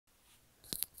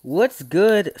What's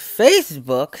good,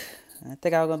 Facebook? I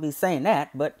think I was gonna be saying that,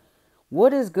 but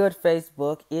what is good,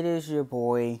 Facebook? It is your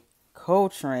boy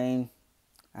Coletrain.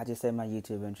 I just said my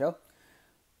YouTube intro.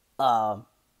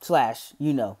 Slash,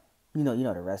 you know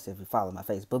the rest if you follow my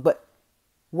Facebook. But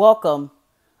welcome,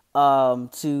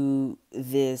 to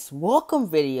this welcome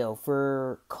video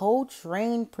for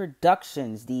Coletrain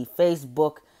Productions, the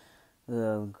Facebook,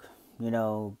 uh,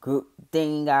 group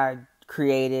thing I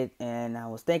created, and I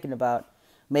was thinking about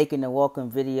making a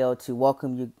welcome video to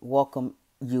welcome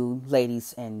you,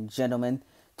 ladies and gentlemen,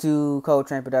 to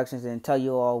Coletrain Productions and tell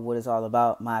you all what it's all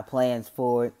about, my plans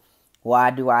for it, why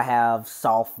do I have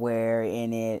software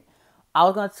in it. I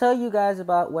was gonna tell you guys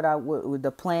about what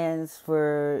the plans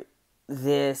for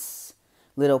this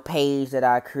little page that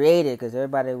I created, because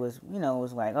everybody was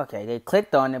like, okay, they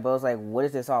clicked on it, but it was like, what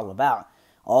is this all about?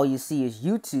 All you see is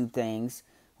YouTube things.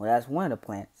 Well, that's one of the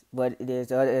plans, but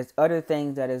there's other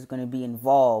things that is going to be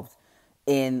involved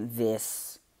in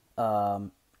this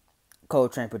Coletrain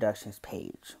Productions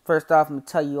page. First off, I'm going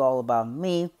to tell you all about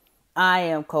me. I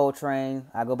am Coletrain.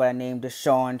 I go by the name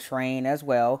Deshaun Train as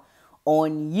well.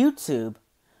 On YouTube,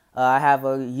 I have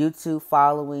a YouTube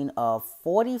following of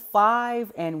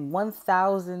 45 and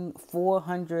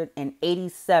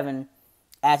 1,487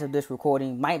 as of this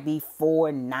recording. Might be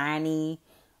 490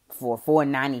 for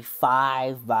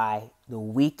 495 by the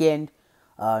weekend,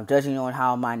 judging on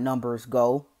how my numbers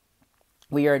go.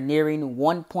 We are nearing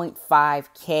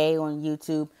 1.5K on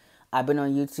YouTube. I've been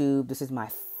on YouTube. This is my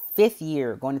fifth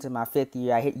year, going into my fifth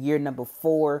year. I hit year number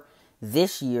 4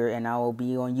 this year, and I will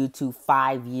be on YouTube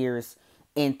 5 years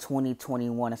in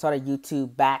 2021. I started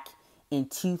YouTube back in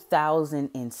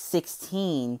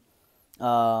 2016,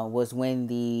 was when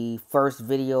the first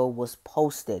video was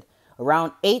posted.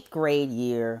 Around 8th grade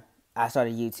year, I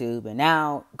started YouTube, and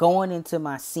now going into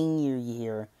my senior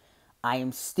year, I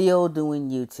am still doing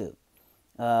YouTube.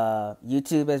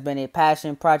 YouTube has been a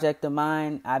passion project of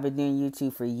mine. I've been doing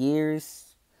YouTube for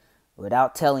years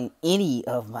without telling any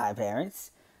of my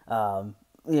parents. For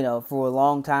a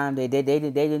long time, they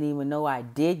didn't even know I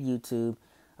did YouTube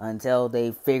until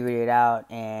they figured it out,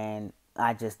 and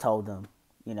I just told them,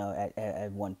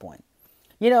 at one point.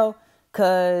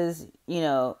 Because,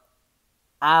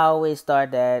 I always thought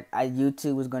that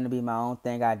YouTube was going to be my own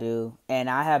thing I do, and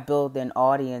I have built an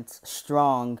audience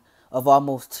strong of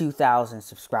almost 2,000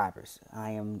 subscribers.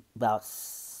 I'm about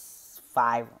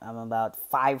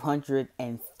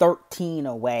 513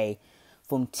 away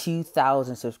from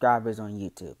 2,000 subscribers on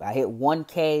YouTube. I hit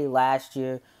 1K last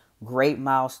year, great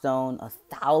milestone.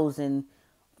 1,000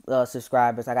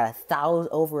 subscribers. I got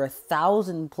over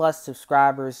 1,000 plus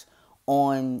subscribers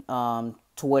on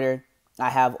Twitter. I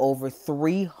have over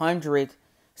 300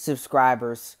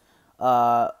 subscribers,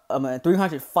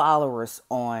 300 followers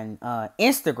on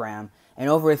Instagram, and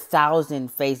over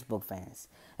 1,000 Facebook fans.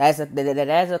 That's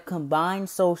a combined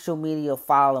social media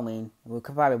following. We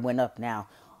probably went up now.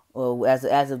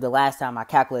 As of the last time I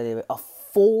calculated it, of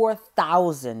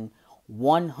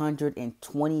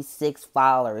 4,126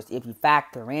 followers. If you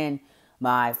factor in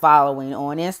my following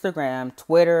on Instagram,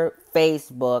 Twitter,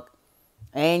 Facebook,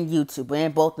 and YouTube,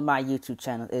 and both of my YouTube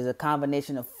channels, is a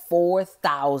combination of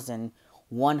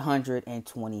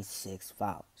 4,126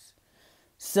 followers.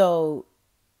 So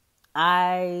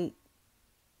I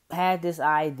had this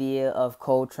idea of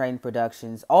Coletrain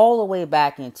Productions all the way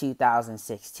back in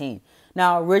 2016.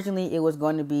 Now, originally, it was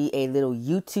going to be a little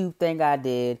YouTube thing I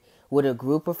did with a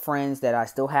group of friends that I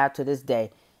still have to this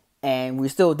day, and we're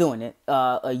still doing it.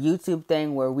 A YouTube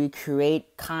thing where we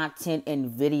create content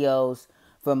and videos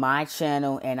for my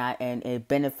channel, and it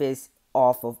benefits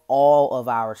off of all of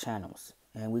our channels,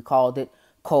 and we called it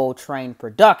Coletrain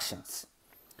Productions.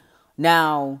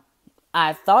 Now,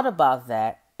 I thought about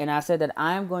that, and I said that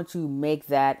I'm going to make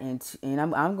that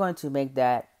I'm going to make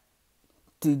that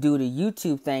to do the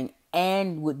YouTube thing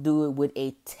and would do it with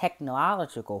a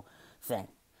technological thing.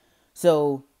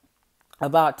 So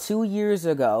about 2 years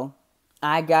ago,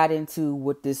 I got into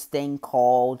what this thing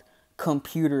called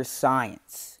computer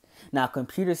science. Now,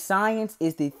 computer science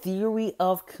is the theory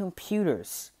of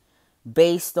computers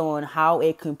based on how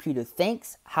a computer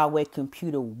thinks, how a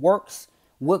computer works,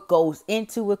 what goes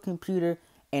into a computer,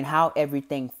 and how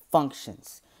everything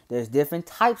functions. There's different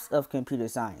types of computer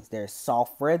science. There's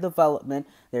software development,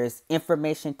 there's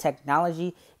information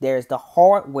technology, there's the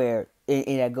hardware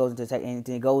that goes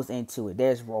into it.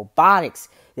 There's robotics,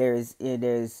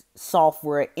 there's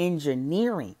software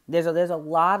engineering. There's a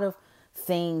lot of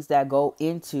things that go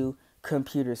into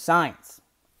computer science.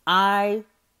 The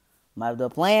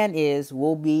plan is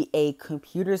will be a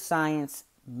computer science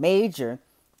major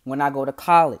when I go to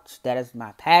college. That is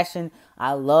my passion.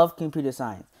 I love computer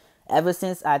science. Ever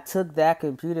since I took that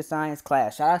computer science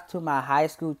class, shout out to my high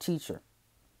school teacher.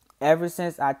 Ever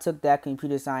since I took that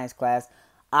computer science class,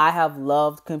 I have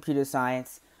loved computer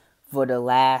science for the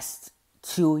last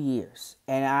 2 years.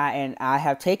 And I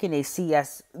have taken a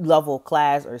CS level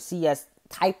class or CS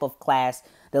type of class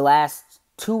the last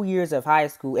 2 years of high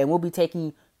school, and we'll be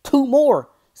taking 2 more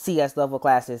CS level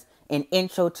classes in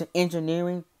Intro to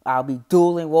Engineering. I'll be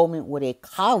dual enrollment with a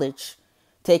college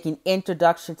taking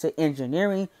Introduction to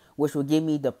Engineering, which will give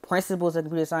me the principles of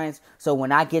computer science. So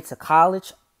when I get to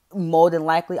college, more than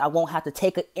likely, I won't have to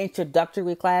take an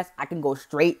introductory class. I can go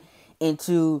straight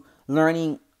into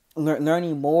learning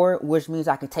more, which means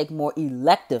I can take more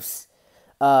electives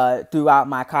throughout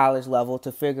my college level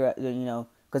to figure out,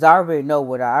 because I already know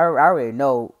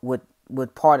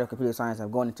what part of computer science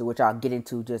I'm going into, which I'll get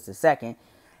into just a second.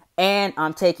 And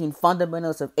I'm taking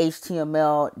fundamentals of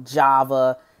HTML,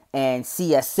 Java, and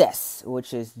CSS,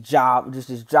 which is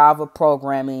Java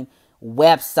programming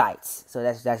websites. So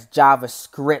that's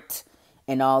JavaScript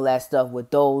and all that stuff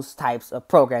with those types of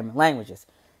programming languages.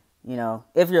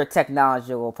 If you're a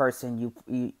technological person,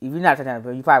 if you're not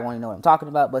technological, you probably won't know what I'm talking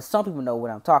about. But some people know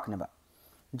what I'm talking about.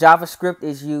 JavaScript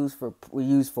is used for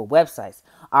websites.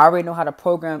 I already know how to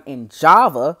program in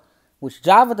Java, which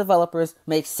Java developers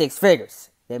make six figures.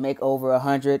 They make over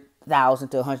 $100,000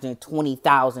 to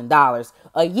 $120,000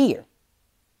 a year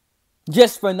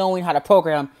just for knowing how to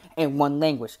program in one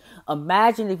language.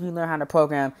 Imagine if you learn how to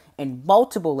program in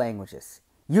multiple languages.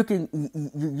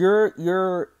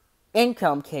 Your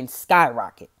income can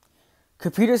skyrocket.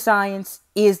 Computer science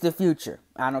is the future.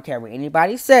 I don't care what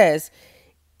anybody says.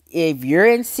 If you're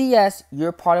in CS,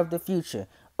 you're part of the future.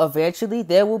 Eventually,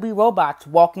 there will be robots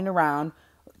walking around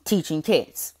teaching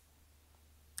kids.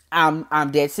 I'm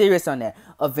dead serious on that.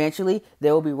 Eventually,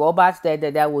 there will be robots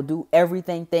that will do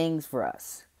things for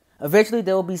us. Eventually,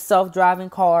 there will be self-driving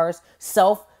cars,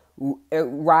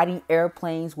 self-riding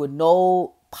airplanes with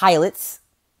no pilots.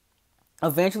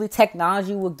 Eventually,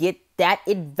 technology will get that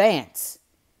advanced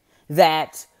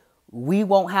that we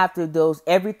won't have to do those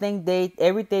everyday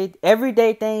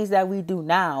things that we do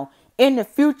now. In the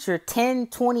future, 10,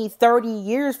 20, 30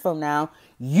 years from now,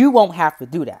 you won't have to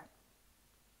do that.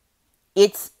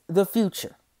 It's the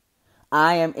future.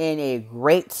 I am in a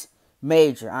great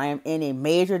major. I am in a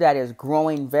major that is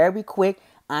growing very quick.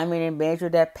 I'm in a major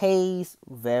that pays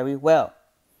very well.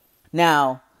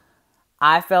 Now,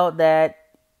 I felt that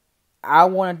I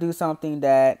want to do something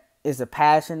that is a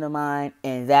passion of mine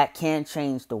and that can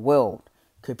change the world.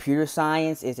 Computer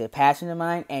science is a passion of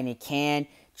mine and it can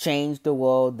change the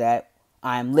world that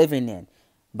I'm living in.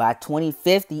 By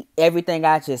 2050, everything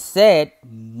I just said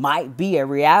might be a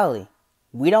reality.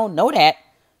 We don't know that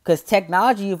because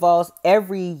technology evolves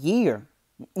every year.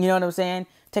 You know what I'm saying?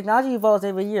 Technology evolves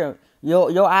every year. Your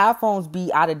iPhones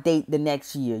be out of date the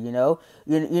next year. Your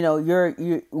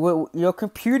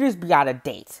computers be out of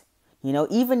date.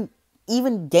 Even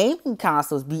gaming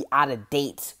consoles be out of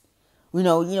date.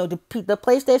 The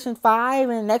PlayStation 5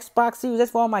 and Xbox Series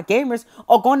S for all my gamers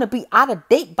are going to be out of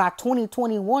date by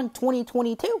 2021,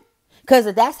 2022.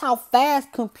 Because that's how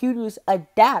fast computers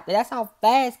adapt. That's how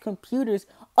fast computers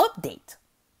update.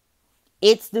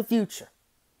 It's the future.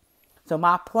 So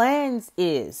my plans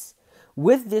is,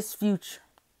 with this future,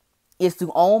 is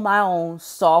to own my own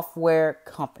software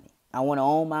company. I want to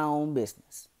own my own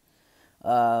business.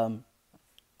 I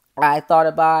thought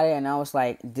about it and I was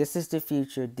like, this is the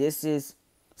future. This is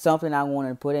something I want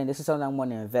to put in. This is something I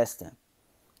want to invest in.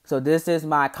 So this is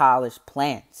my college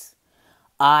plans.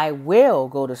 I will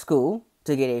go to school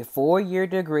to get a 4-year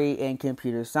degree in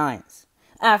computer science.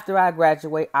 After I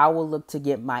graduate, I will look to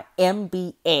get my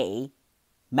MBA,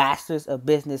 Masters of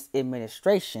Business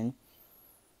Administration,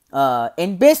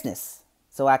 in business.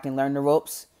 So I can learn the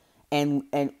ropes and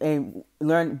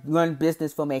learn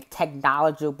business from a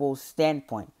technological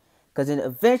standpoint. Because then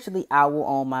eventually I will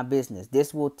own my business.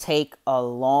 This will take a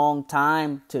long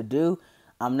time to do.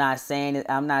 I'm not saying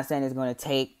it's going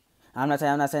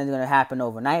to happen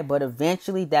overnight, but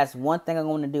eventually that's one thing I'm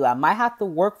going to do. I might have to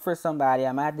work for somebody.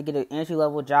 I might have to get an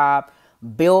entry-level job,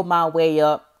 build my way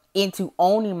up into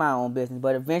owning my own business.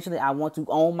 But eventually I want to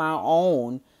own my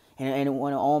own and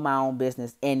want to own my own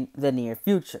business in the near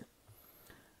future.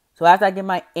 So after I get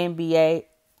my MBA,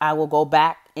 I will go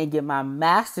back and get my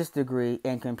master's degree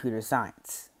in computer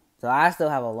science. So I still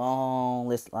have a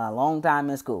long time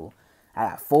in school. I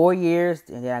got 4 years,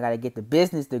 and then I got to get the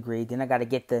business degree. Then I got to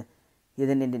get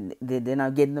then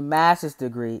I'm getting the master's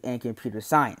degree in computer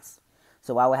science.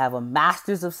 So I will have a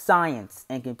master's of science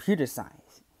in computer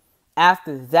science.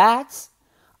 After that,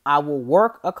 I will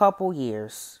work a couple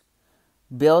years,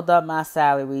 build up my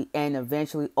salary, and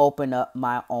eventually open up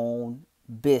my own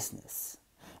business.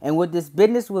 And what this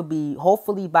business will be,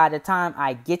 hopefully by the time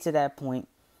I get to that point,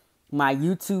 my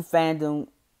YouTube fandom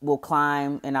will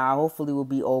climb, and I hopefully will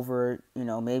be over,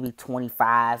 maybe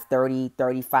 25, 30,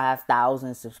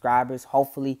 35,000 subscribers,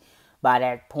 hopefully by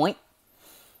that point.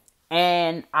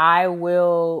 And I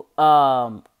will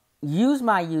use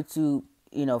my YouTube,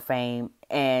 fame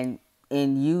and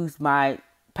use my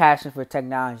passion for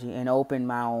technology and open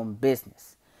my own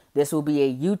business. This will be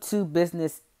a YouTube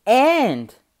business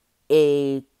and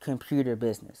a computer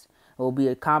business. It will be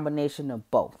a combination of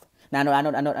both. Now I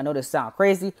know this sounds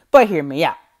crazy, but hear me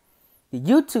out. The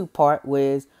YouTube part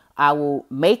was I will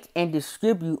make and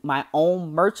distribute my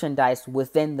own merchandise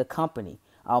within the company.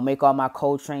 I'll make all my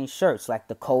Coletrain shirts, like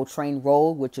the Coletrain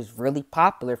Roll, which is really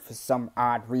popular for some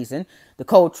odd reason. The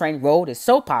Coletrain Roll is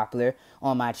so popular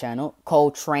on my channel.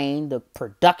 Coletrain, the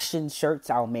production shirts.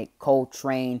 I'll make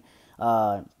Coletrain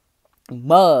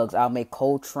mugs. I'll make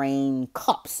Coletrain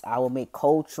cups. I will make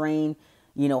Coletrain,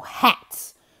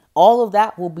 hats. All of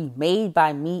that will be made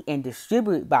by me and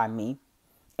distributed by me.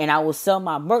 And I will sell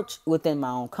my merch within my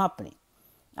own company.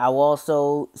 I will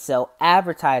also sell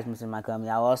advertisements in my company.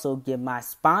 I will also get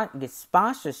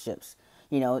sponsorships.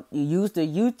 You use the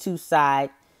YouTube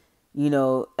side,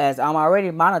 as I'm already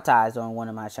monetized on one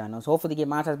of my channels. Hopefully get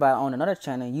monetized on another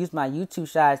channel. Use my YouTube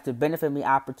sides to benefit me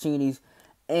opportunities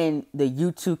in the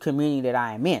YouTube community that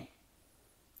I am in.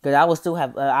 Because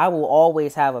I will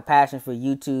always have a passion for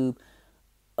YouTube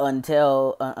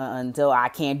until I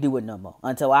can't do it no more.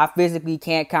 Until I physically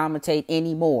can't commentate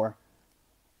anymore.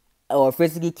 Or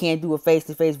physically can't do a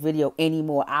face-to-face video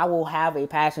anymore. I will have a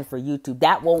passion for YouTube.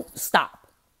 That won't stop.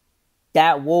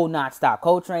 That will not stop.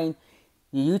 Coletrain,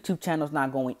 your YouTube channel is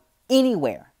not going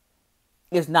anywhere.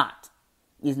 It's not.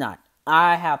 It's not.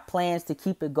 I have plans to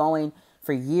keep it going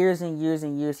for years and years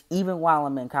and years, even while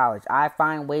I'm in college. I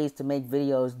find ways to make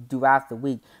videos throughout the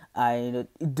week,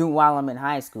 while I'm in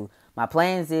high school. My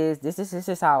plans is, this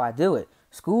is how I do it.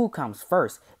 School comes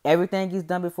first. Everything is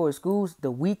done before school.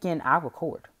 The weekend, I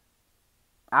record.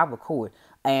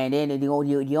 And then the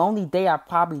only day I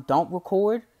probably don't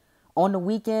record on the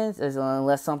weekends is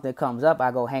unless something comes up.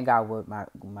 I go hang out with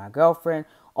my girlfriend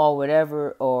or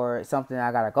whatever, or something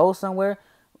I gotta go somewhere.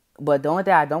 But the only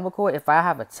day I don't record, if I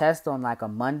have a test on like a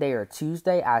Monday or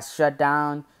Tuesday, I shut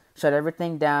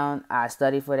everything down. I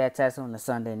study for that test on the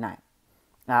Sunday night.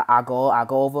 I go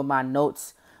over my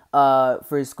notes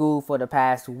for school for the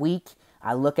past week.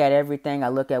 I look at everything. I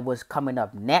look at what's coming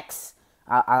up next.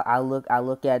 I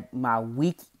look at my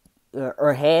week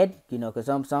ahead, because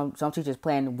some teachers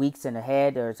plan weeks in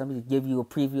ahead, or some teachers give you a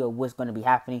preview of what's going to be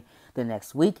happening the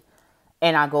next week,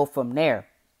 and I go from there.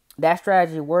 That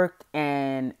strategy worked,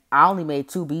 and I only made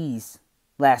 2 B's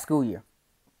last school year.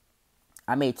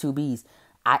 I made 2 B's.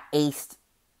 I aced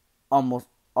almost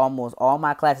all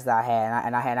my classes I had,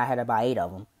 and I had about 8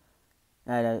 of them.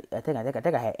 I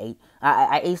think I had 8.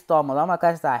 I aced almost all my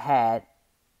classes I had,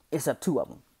 except 2 of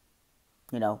them.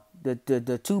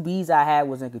 The 2 B's I had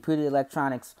was in computer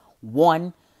electronics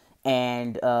 1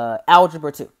 and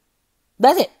algebra 2.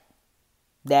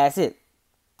 That's it.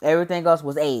 Everything else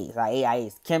was A's. I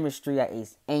aced chemistry, I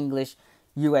aced English,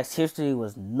 U.S. history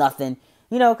was nothing.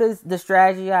 Because the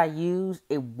strategy I used,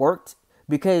 it worked,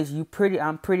 because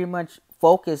I'm pretty much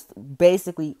focused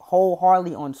basically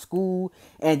wholeheartedly on school,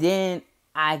 and then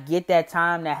I get that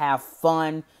time to have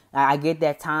fun. I get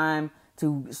that time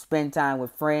to spend time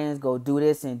with friends, go do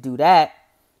this and do that,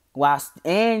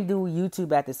 and do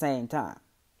YouTube at the same time.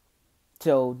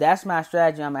 So that's my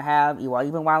strategy I'm going to have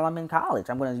even while I'm in college.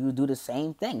 I'm going to do the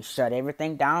same thing. Shut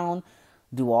everything down,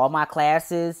 do all my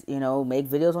classes, make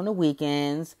videos on the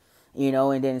weekends,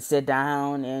 and then sit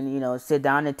down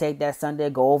and take that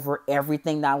Sunday, go over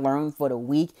everything that I learned for the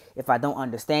week. If I don't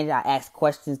understand it, I ask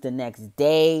questions the next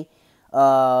day,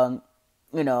 or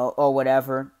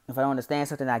whatever. If I don't understand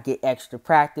something, I get extra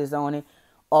practice on it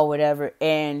or whatever.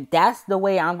 And that's the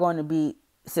way I'm going to be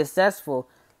successful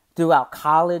throughout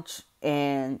college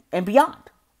and beyond.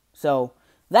 So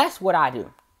that's what I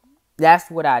do.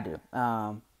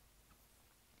 And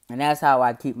that's how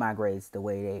I keep my grades the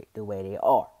way they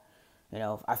are.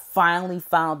 I finally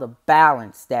found a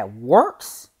balance that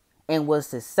works and was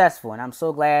successful. And I'm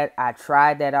so glad I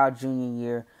tried that out junior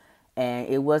year. And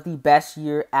it was the best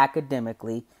year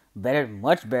academically.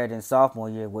 Much better than sophomore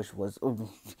year, which was,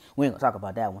 we ain't gonna talk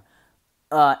about that one.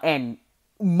 And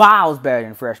miles better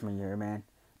than freshman year, man.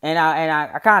 And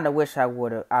I kind of wish I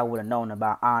would have known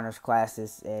about honors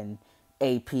classes and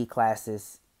AP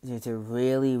classes to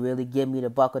really, really give me the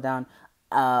buckle down.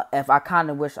 If I kind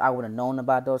of wish I would have known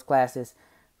about those classes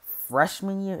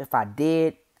freshman year, if I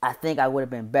did, I think I would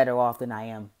have been better off than I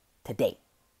am today.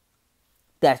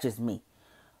 That's just me.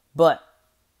 But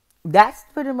that's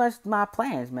pretty much my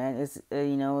plans, man. It's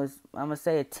I'm gonna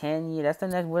say a 10 year. That's the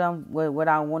next what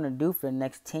I want to do for the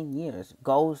next 10 years.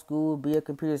 Go to school, be a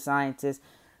computer scientist,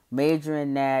 major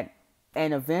in that,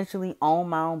 and eventually own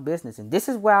my own business. And this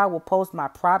is where I will post my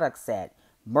products at: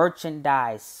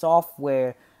 merchandise,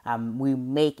 software we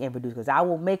make and produce. Because I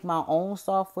will make my own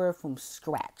software from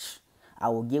scratch. I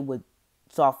will get with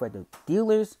software to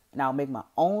dealers, and I'll make my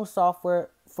own software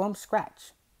from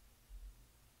scratch.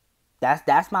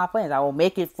 That's my plans. I will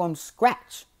make it from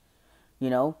scratch,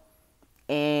 and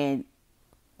and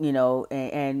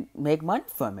make money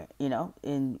from it,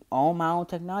 and own my own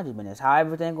technology business. How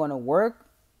everything gonna work,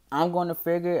 I'm gonna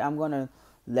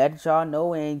let y'all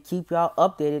know and keep y'all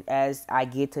updated as I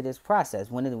get to this process.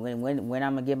 When I'm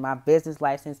gonna get my business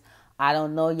license, I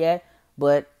don't know yet,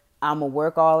 but I'm gonna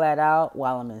work all that out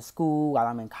while I'm in school, while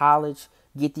I'm in college,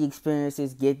 get the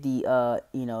experiences, get the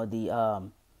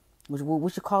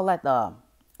what you call that? I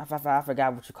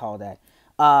forgot what you call that.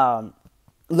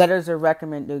 Letters of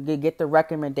get the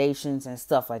recommendations and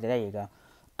stuff like that. There you go.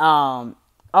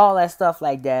 All that stuff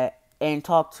like that, and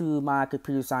talk to my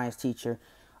computer science teacher,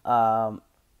 that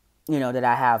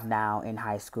I have now in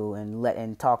high school,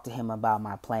 and talk to him about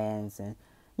my plans, and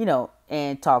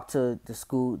and talk to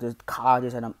the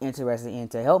colleges that I'm interested in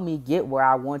to help me get where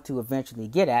I want to eventually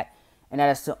get at, and that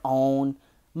is to own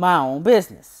my own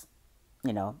business.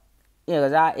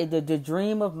 Because the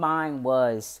dream of mine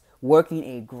was working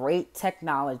a great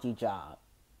technology job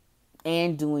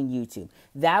and doing YouTube.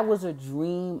 That was a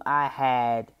dream I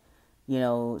had,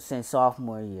 since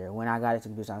sophomore year when I got into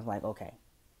computer science. I was like, okay,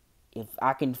 if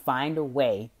I can find a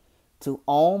way to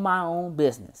own my own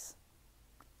business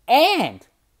and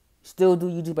still do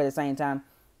YouTube at the same time,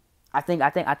 I think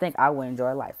I would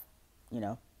enjoy life,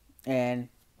 and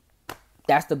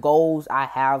that's the goals I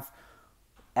have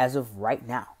as of right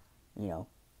now.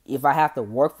 If I have to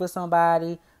work for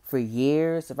somebody for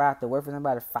years, if I have to work for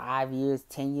somebody 5 years,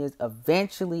 10 years,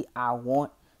 eventually I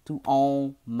want to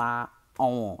own my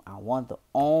own. I want to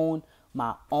own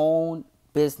my own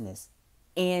business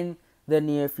in the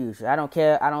near future. I don't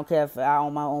care if I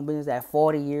own my own business at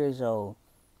 40 years old.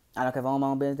 I don't care if I own my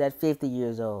own business at 50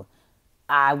 years old.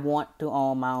 I want to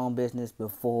own my own business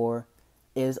before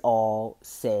it's all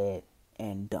said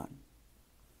and done.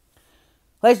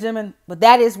 Ladies and gentlemen, but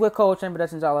that is what Coletrain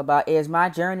Productions is all about, is my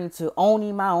journey to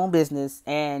owning my own business,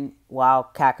 and while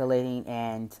calculating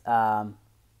and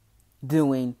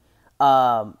doing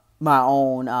my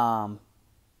own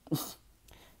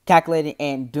calculating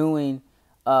and doing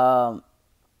my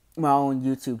own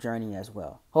YouTube journey as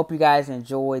well. Hope you guys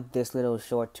enjoyed this little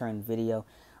short-term video.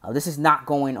 This is not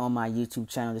going on my YouTube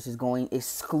channel. This is going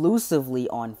exclusively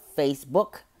on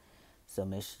Facebook. So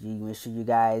make sure you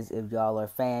guys, if y'all are a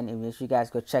fan, and make sure you guys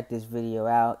go check this video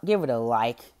out. Give it a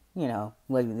like, let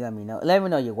me know. Let me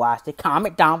know you watched it.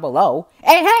 Comment down below.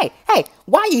 And hey,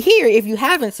 while you're here, if you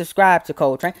haven't subscribed to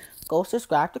Coletrain, go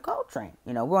subscribe to Coletrain.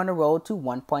 We're on the road to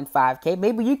 1.5K.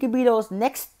 Maybe you could be those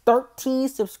next 13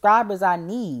 subscribers I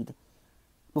need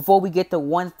before we get to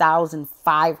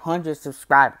 1,500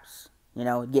 subscribers.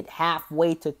 Get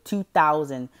halfway to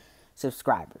 2,000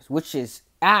 subscribers, which is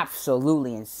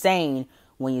absolutely insane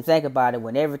when you think about it,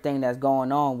 when everything that's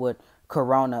going on with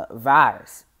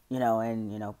coronavirus,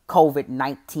 and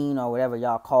COVID-19 or whatever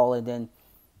y'all call it, then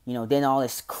all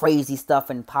this crazy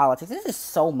stuff in politics. There's just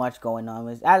so much going on.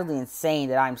 It's absolutely insane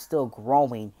that I'm still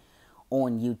growing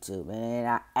on YouTube,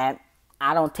 and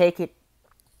I don't take it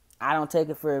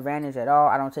for advantage at all.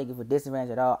 I don't take it for disadvantage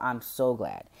at all. I'm so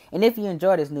glad. And if you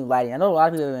enjoy this new lighting, I know a lot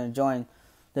of people are enjoying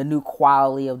the new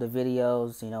quality of the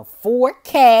videos,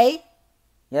 4K.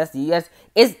 Yes,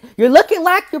 you're looking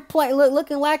like you're playing,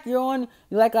 looking like you're on,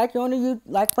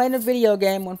 playing a video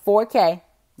game on 4K,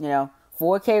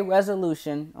 4K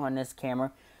resolution on this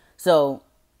camera. So,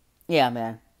 yeah,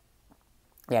 man.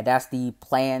 Yeah, that's the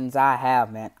plans I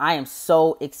have, man. I am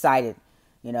so excited,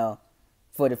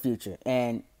 for the future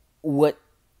and what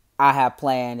I have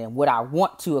planned and what I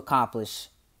want to accomplish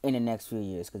in the next few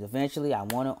years. Because eventually I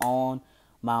want to own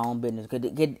my own business,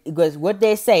 because what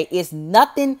they say is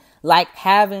nothing like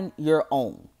having your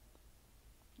own,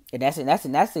 and that's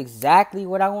exactly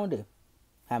what I want to do.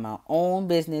 Have my own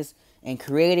business and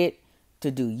create it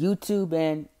to do YouTube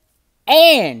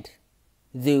and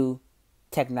do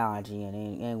technology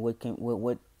and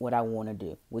what I want to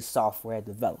do with software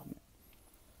development.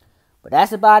 But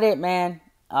that's about it, man.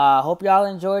 Hope y'all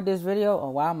enjoyed this video. Oh,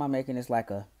 why am I making this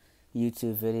like a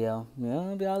YouTube video?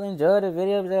 If y'all enjoyed the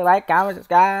video, like, comment,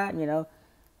 subscribe,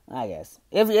 I guess.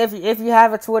 If you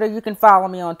have a Twitter, you can follow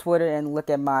me on Twitter and look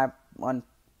at on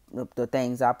the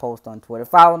things I post on Twitter.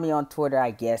 Follow me on Twitter,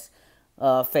 I guess.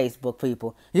 Facebook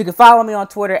people. You can follow me on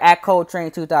Twitter at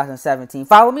Coletrain 2017.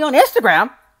 Follow me on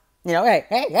Instagram. You know, hey,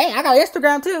 I got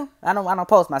Instagram too. I don't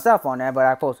post myself on there, but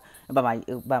I post about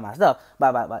my stuff,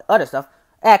 by other stuff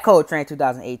at Coletrain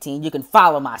 2018. You can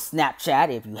follow my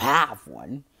Snapchat if you have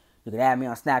one. You can add me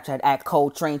on Snapchat at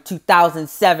Coletrain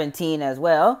 2017 as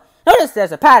well. Notice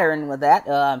there's a pattern with that.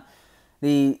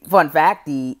 The fun fact,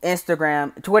 the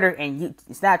Instagram, Twitter, and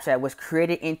Snapchat was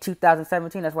created in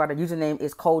 2017. That's why the username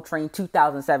is Coletrain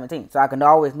 2017. So I can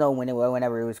always know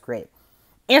whenever it was created.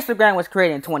 Instagram was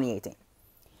created in 2018.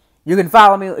 You can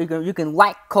follow me. You can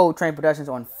like Coletrain Productions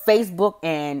on Facebook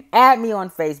and add me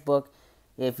on Facebook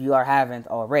if you haven't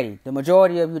already. The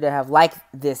majority of you that have liked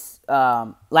this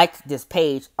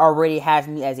page already has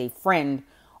me as a friend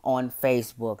on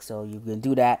Facebook, so you can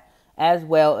do that as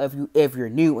well. If you're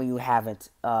new and you haven't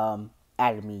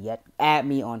added me yet, add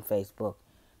me on Facebook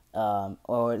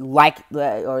or like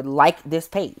this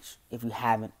page if you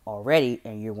haven't already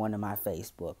and you're one of my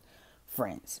Facebook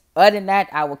friends. Other than that,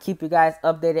 I will keep you guys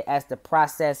updated as the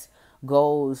process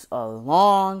goes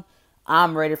along.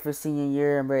 I'm ready for senior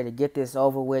year. I'm ready to get this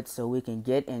over with so we can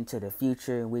get into the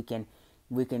future and we can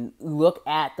look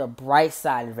at the bright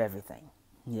side of everything.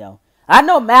 You know, I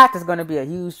know math is going to be a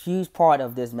huge part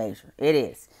of this major. It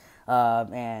is,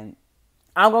 and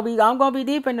I'm gonna be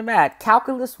deep into math.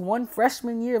 Calculus 1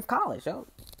 freshman year of college.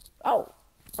 Oh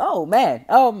man.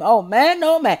 It's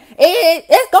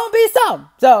gonna be something.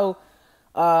 So,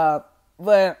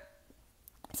 but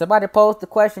somebody posed the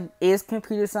question: is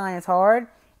computer science hard?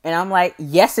 And I'm like,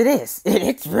 yes, it is.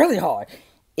 It's really hard.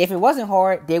 If it wasn't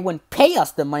hard, they wouldn't pay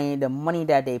us the money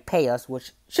that they pay us,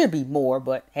 which should be more.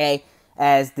 But hey,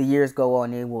 as the years go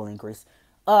on, it will increase.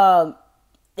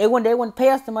 They wouldn't pay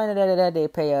us the money that they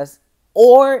pay us,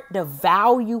 or the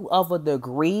value of a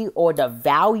degree or the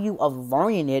value of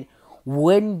learning it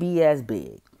wouldn't be as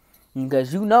big.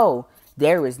 Because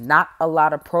there is not a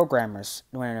lot of programmers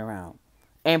running around.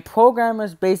 And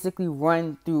programmers basically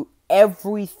run through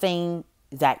everything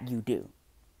that you do.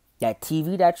 That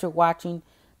TV that you're watching,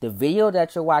 the video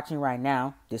that you're watching right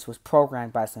now, this was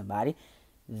programmed by somebody.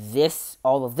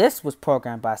 All of this was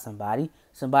programmed by somebody.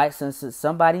 Somebody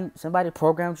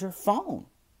programmed your phone.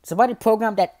 Somebody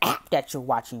programmed that app that you're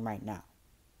watching right now.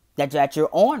 That you're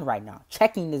on right now,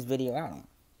 checking this video out on.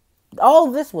 All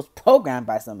of this was programmed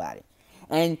by somebody.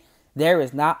 And there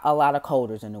is not a lot of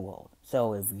coders in the world.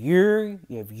 So if you're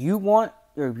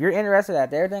interested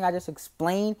at everything I just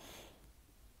explained,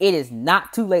 it is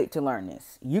not too late to learn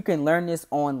this. You can learn this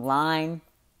online.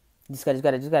 You just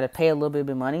gotta pay a little bit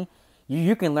of money.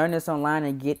 You can learn this online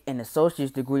and get an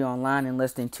associate's degree online in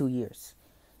less than 2 years.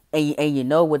 And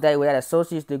with that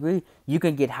associate's degree, you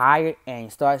can get hired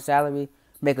and start salary,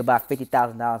 make about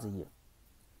 $50,000 a year.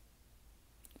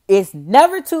 It's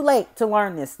never too late to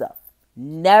learn this stuff.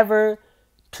 Never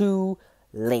too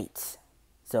late.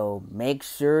 So make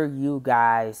sure you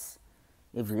guys,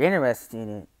 if you're interested in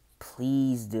it,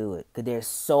 please do it. Because there's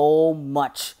so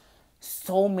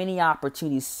many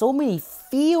opportunities, so many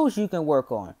fields you can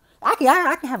work on. I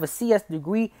can have a CS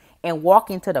degree and walk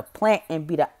into the plant and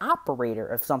be the operator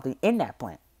of something in that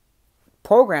plant.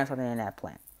 Program something in that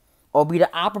plant. Or be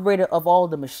the operator of all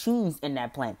the machines in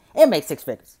that plant. It makes 6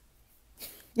 figures.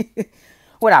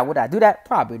 Would I do that?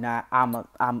 Probably not. I'm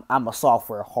a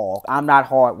software hog. I'm not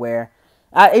hardware.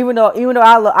 Even though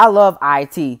I love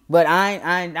IT, but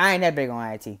I ain't that big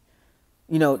on IT.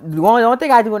 The only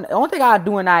thing I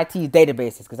do in IT is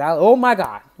databases. Cause oh my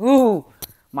god,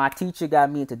 my teacher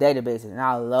got me into databases, and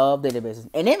I love databases,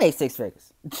 and they make 6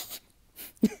 figures.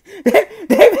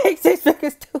 they make 6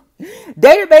 figures too.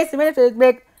 Database administrators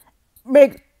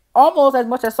make almost as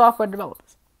much as software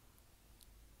developers.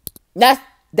 That's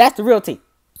the real tea.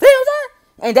 See what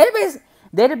I'm saying? And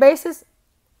databases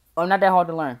are not that hard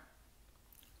to learn.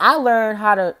 I learned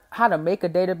how to make a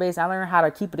database. I learned how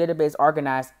to keep a database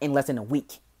organized in less than a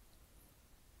week.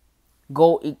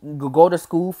 Go to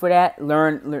school for that.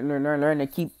 Learn to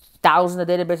keep thousands of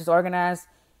databases organized.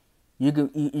 You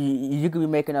could be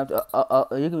making up to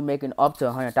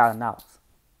 $100,000.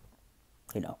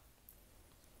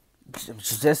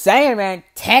 Just saying, man.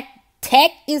 Tech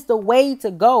is the way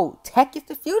to go. Tech is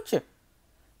the future.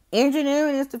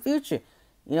 Engineering is the future.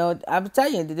 I'm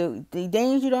telling you, the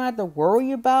things you don't have to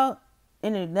worry about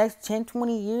in the next 10,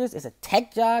 20 years is a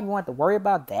tech job. You won't have to worry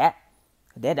about that.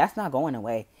 That's not going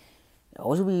away. There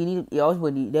will always be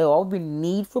a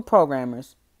need for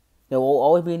programmers. There will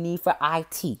always be a need for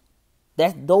IT.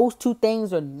 Those two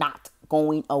things are not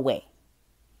going away.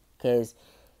 Because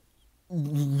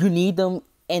You need them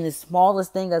in the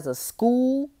smallest thing as a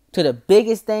school to the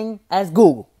biggest thing as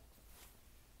Google.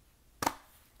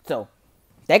 So,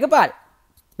 think about it.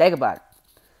 Think about it.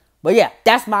 But yeah,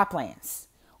 that's my plans.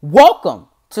 Welcome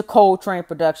to Coletrain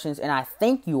Productions, and I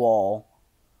thank you all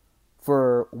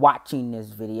for watching this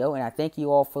video, and I thank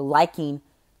you all for liking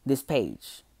this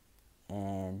page.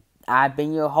 And I've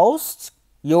been your host,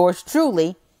 yours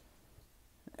truly,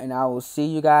 and I will see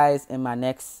you guys in my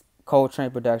next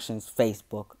Coletrain Productions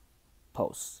Facebook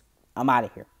post. I'm out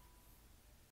of here.